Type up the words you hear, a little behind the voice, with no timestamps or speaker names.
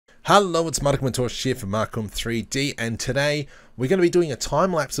Hello, it's Mark Mentor here for Markham 3D, and today we're going to be doing a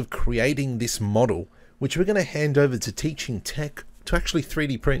time lapse of creating this model, which we're going to hand over to Teaching Tech to actually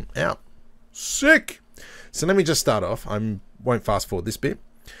 3D print out. Sick! So let me just start off. I won't fast forward this bit.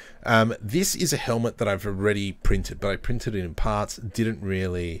 This is a helmet that I've already printed, but I printed it in parts. It didn't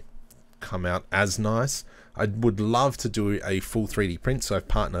really come out as nice. I would love to do a full 3D print, so I've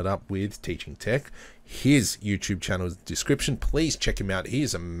partnered up with Teaching Tech. His YouTube channel is in the description. Please check him out. He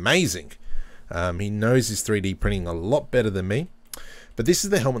is amazing. He knows his 3D printing a lot better than me. But this is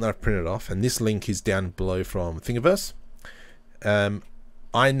the helmet that I've printed off, and this link is down below from Thingiverse.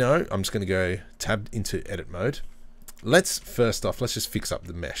 I know I'm just going to go tab into edit mode. First off, let's just fix up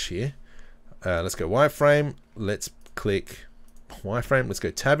the mesh here. Let's go wireframe. Let's click wireframe. Let's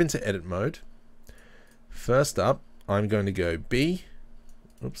go tab into edit mode. First up, I'm going to go B.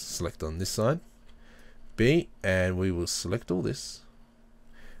 Oops, select on this side. B, and we will select all this.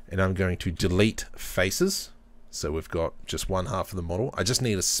 And I'm going to delete faces. So we've got just one half of the model. I just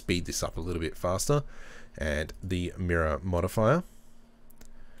need to speed this up a little bit faster. And the mirror modifier.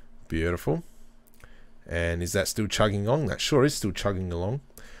 Beautiful. And is that still chugging along? That sure is still chugging along.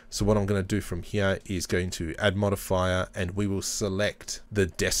 So what I'm going to do from here is going to add modifier, and we will select the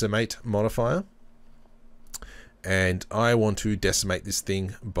decimate modifier. And I want to decimate this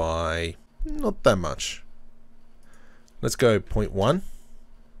thing by not that much. Let's go 0.1.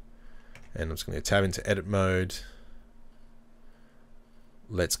 And I'm just going to tab into edit mode.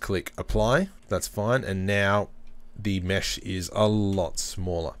 Let's click apply. That's fine. And now the mesh is a lot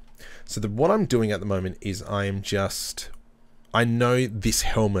smaller. So what I'm doing at the moment is I know this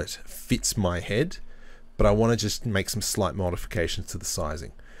helmet fits my head, but I want to just make some slight modifications to the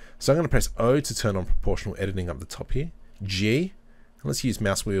sizing. So I'm going to press O to turn on proportional editing up the top here. G. And let's use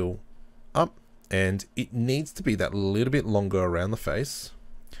mouse wheel up. And it needs to be that little bit longer around the face.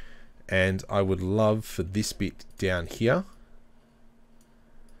 And I would love for this bit down here.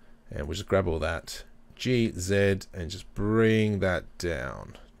 And we'll just grab all that. G, Z, and just bring that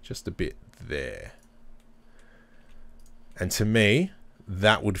down. Just a bit there. And to me,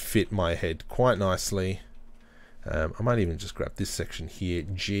 that would fit my head quite nicely. I might even just grab this section here.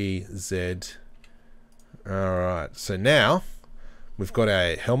 G, Z. Alright, so now we've got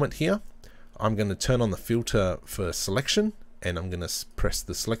a helmet here. I'm going to turn on the filter for selection, and I'm going to press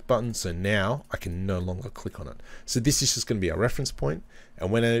the select button. So now I can no longer click on it. So this is just going to be our reference point.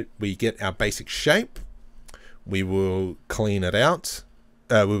 And when we get our basic shape, we will clean it out.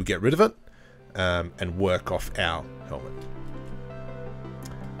 We will get rid of it and work off our helmet.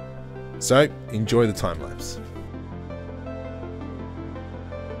 So enjoy the time lapse.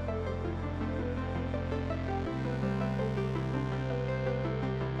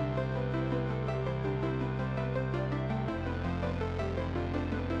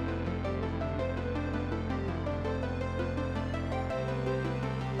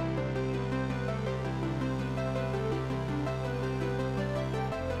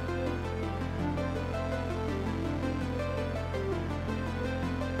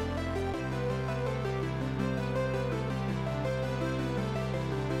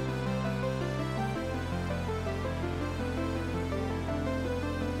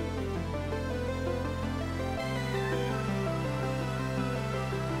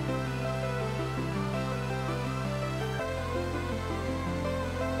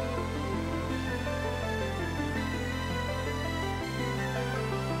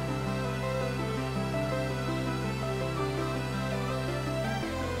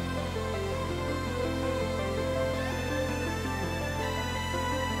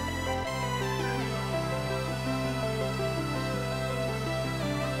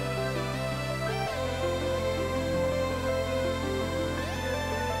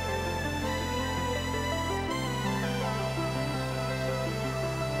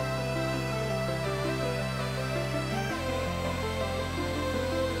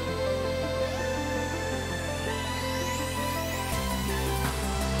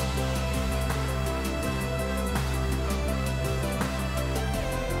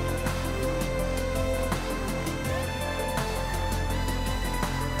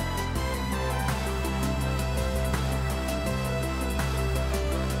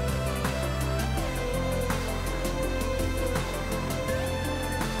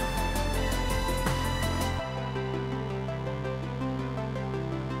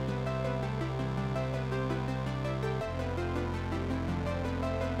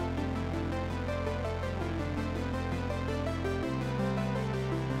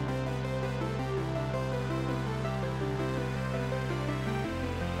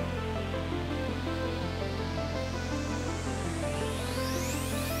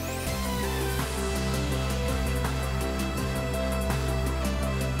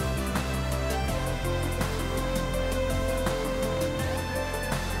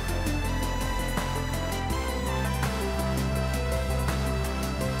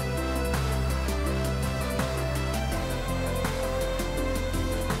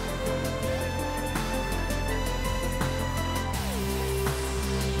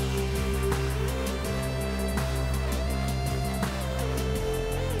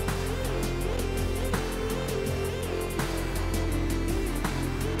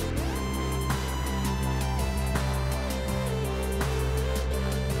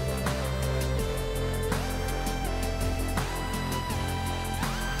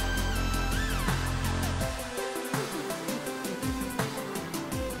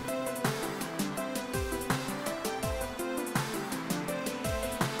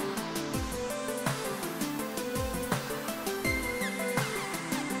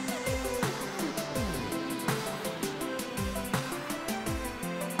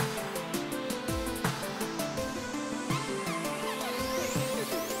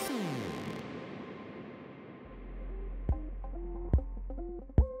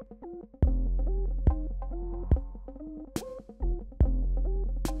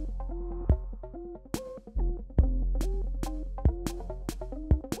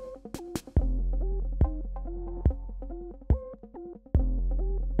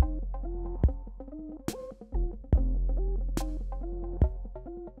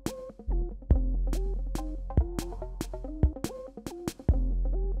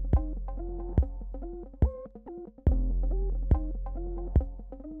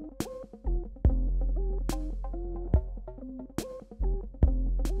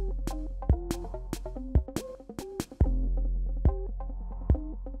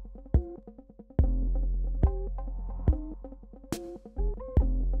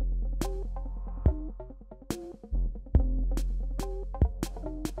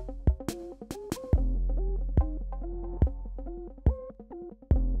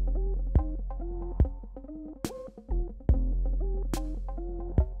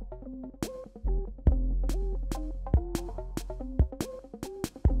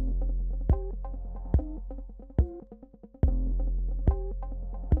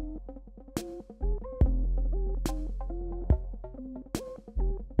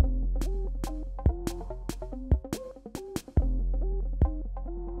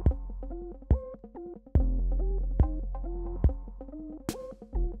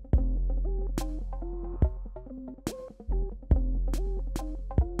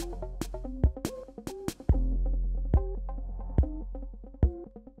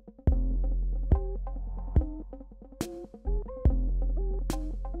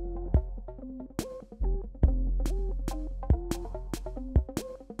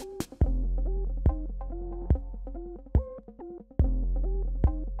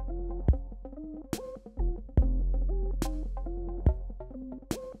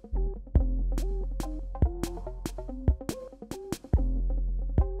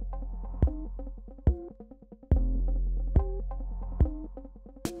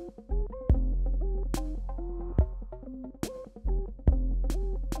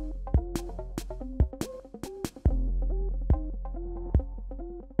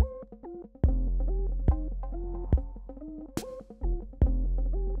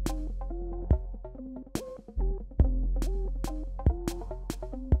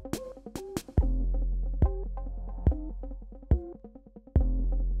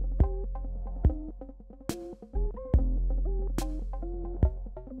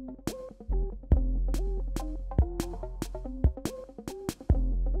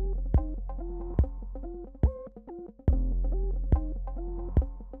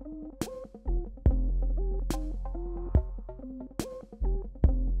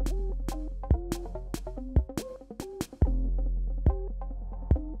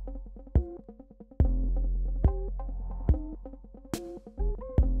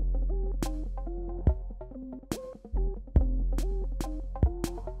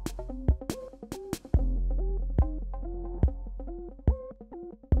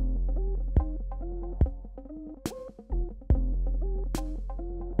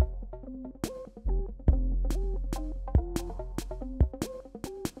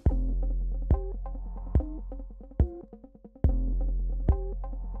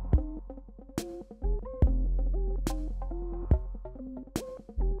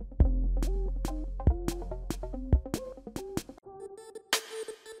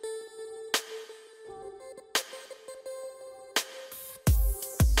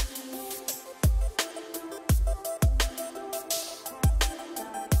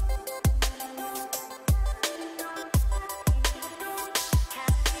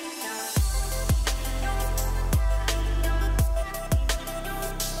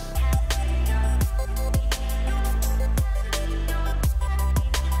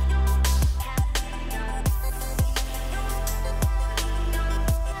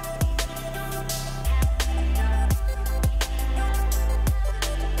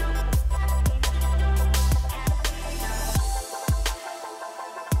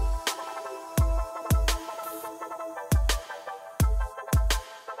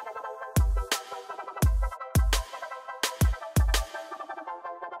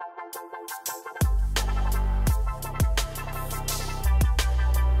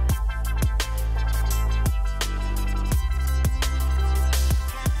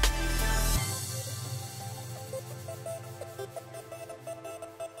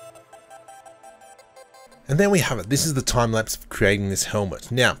 And there we have it. This is the time lapse of creating this helmet.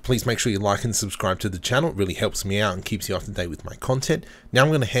 Now, please make sure you like and subscribe to the channel. It really helps me out and keeps you up to date with my content. Now I'm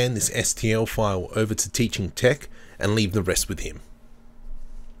going to hand this STL file over to Teaching Tech and leave the rest with him.